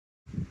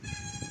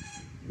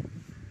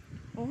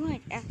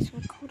Alright,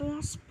 actual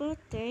Koda's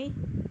birthday.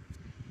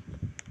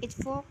 It's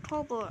 4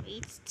 October.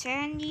 It's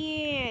 10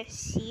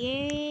 years.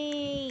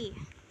 Yay!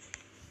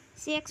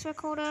 See, extra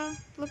Koda,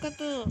 look at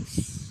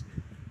this.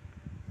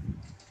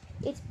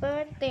 It's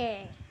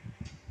birthday.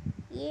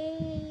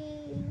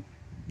 Yay!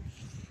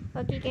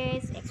 Okay,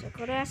 guys, extra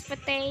Koda's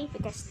birthday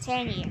because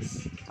 10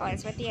 years. Oh,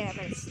 it's birthday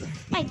anniversary.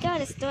 My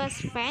God, it's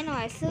just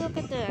finalized. Look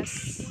at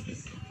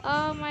this.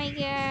 Oh my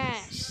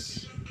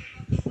gosh.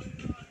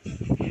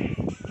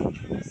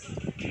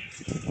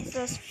 It's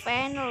just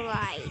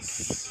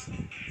finalized.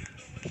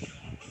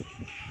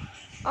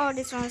 Oh,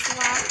 this one's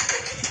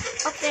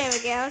locked. Oh, there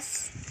we go.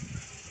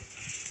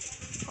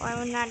 Oh, I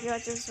will not go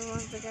to this one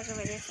because of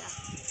this one.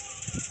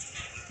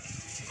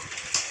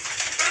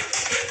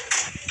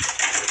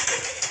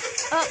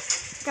 Oh,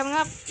 coming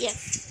up. Yes.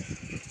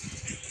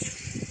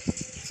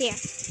 Here.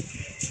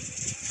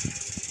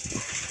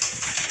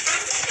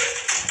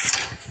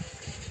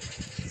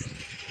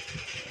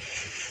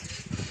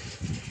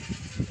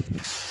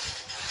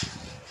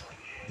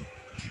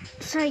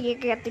 So you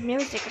get the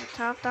music at the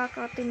top. Talk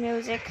about the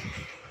music.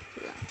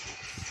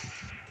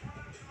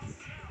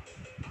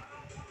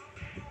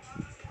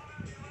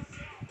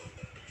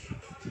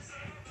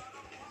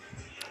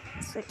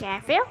 So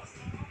careful.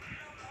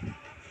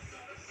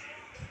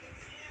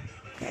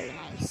 Very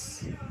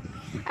nice.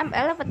 I'm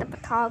Ella with the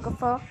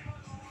photographer.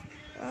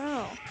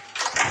 Oh.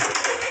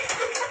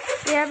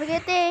 You have a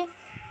good day.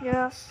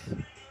 Yes.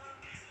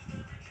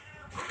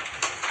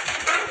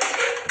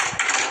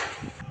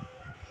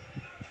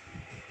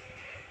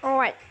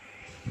 Alright.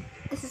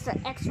 This is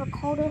an extra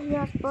quarter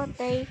here's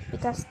birthday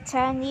because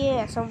 10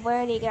 years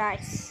already,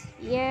 guys.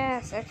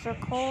 Yes, extra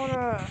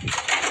quarter.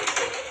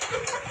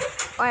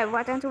 Alright,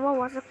 what into what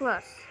was the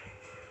plus?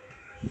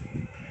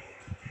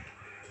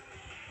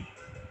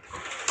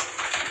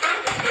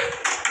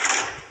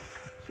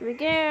 Here we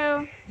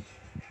go.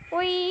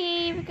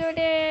 Whee, we go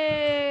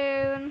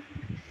down.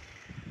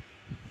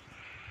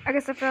 I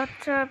guess I forgot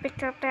to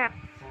pick up that.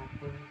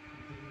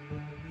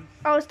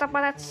 Oh, stop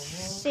by that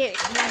shit.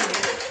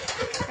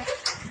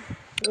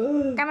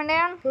 Coming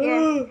down?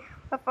 Yeah.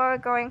 Before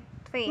going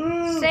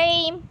 3.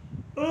 Same.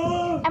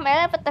 I'm an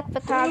elevator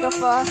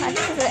photographer. And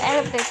this is an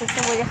elevator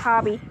system with a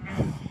hobby.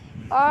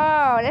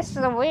 Oh, this is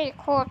a really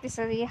cool. This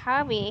is a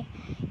hobby.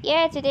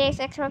 Yeah, today is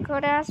Extra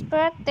Koda's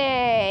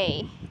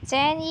birthday.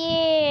 10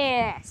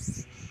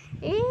 years.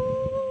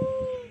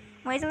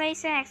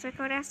 Congratulations, Extra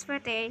Koda's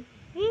birthday.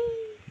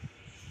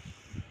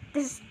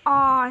 This is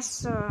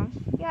awesome.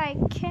 Yeah, I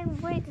can't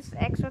wait. This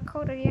Extra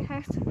Koda you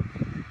have to.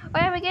 Oh,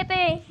 have a good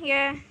day.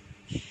 Yeah.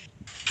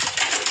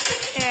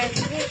 Yeah,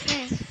 it's a good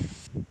thing.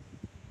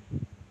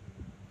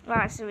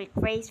 Wow, it's a really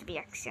crazy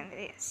reaction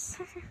it is.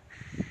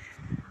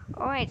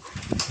 Alright.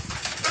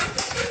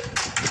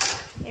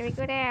 Here we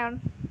go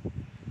down.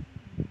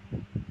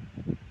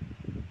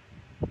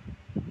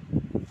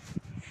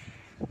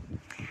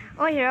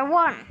 Oh, here I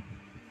won.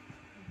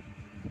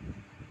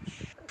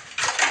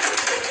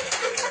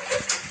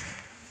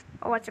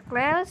 Oh, what's a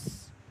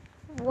close?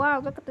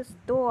 Wow, look at this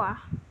door.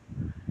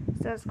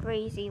 That's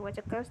crazy. What's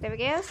a close? There we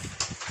go.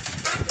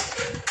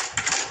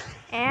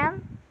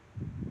 And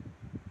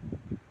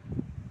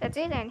that's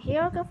it. And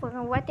here we go for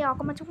what the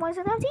aoucuments to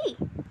Mobizen LG.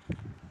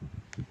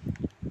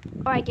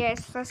 Alright,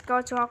 guys, let's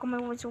go to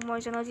aoucuments to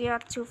Mobizen LG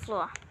at 2nd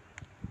floor.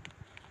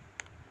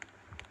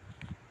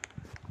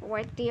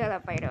 Wait the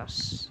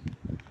elevators.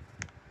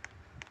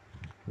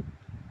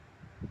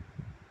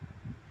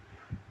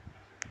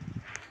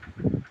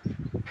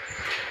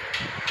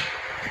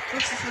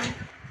 What's this one?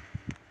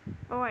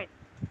 Alright.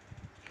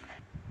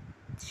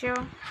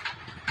 Sure.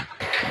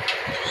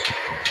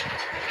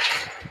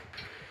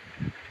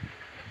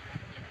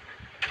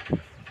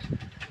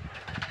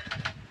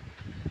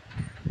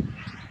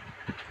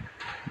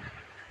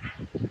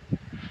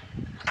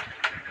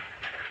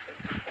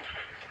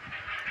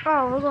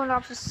 Oh, we're going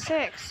up to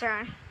 6,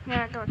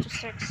 yeah, go to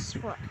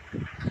 6th floor.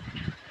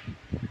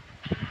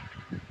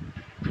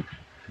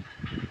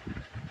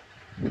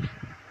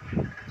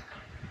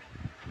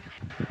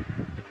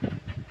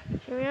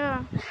 Here we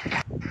are.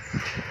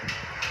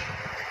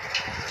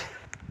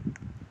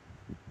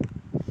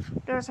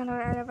 There's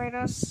another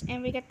elevators,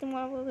 and we get the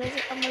Mobizen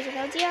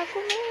LG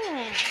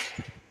aoucuments.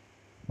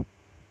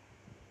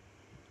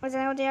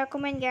 Mobizen LG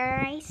aoucuments,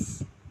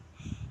 guys.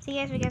 See,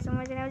 guys, we got some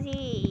Mobizen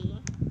LG.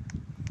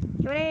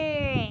 Here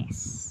it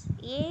is.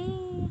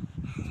 Yay!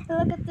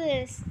 Look at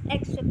this.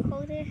 Extra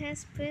Koda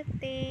has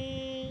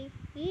birthday.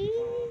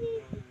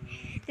 Yay!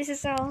 This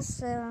is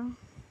awesome.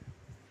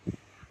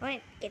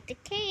 Alright, get the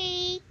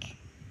cake.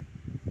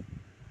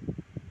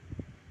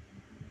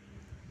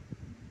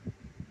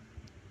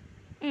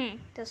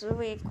 This is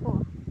really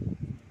cool.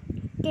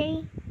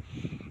 Okay.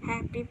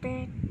 Happy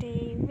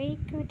birthday,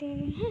 Rico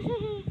Day.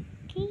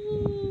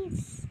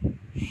 Kiss.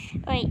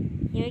 Wait,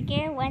 here we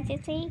go. 1, 2,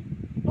 3.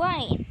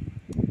 1.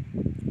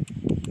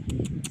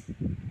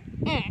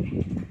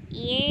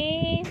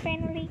 Yay,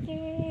 finally,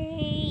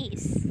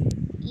 guys.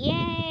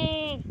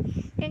 Yay.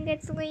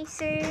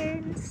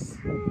 Congratulations.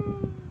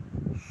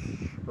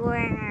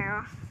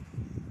 Wow.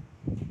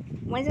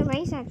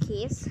 Congratulations,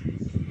 kids.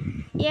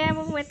 Yeah,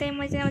 happy birthday,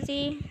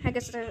 Mobizen. I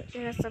guess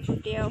that's the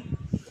video.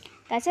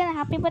 That's it.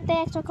 Happy birthday,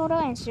 extra quarter,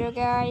 and see you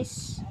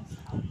guys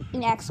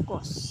in next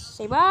course.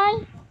 Say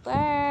bye.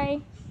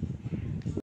 Bye.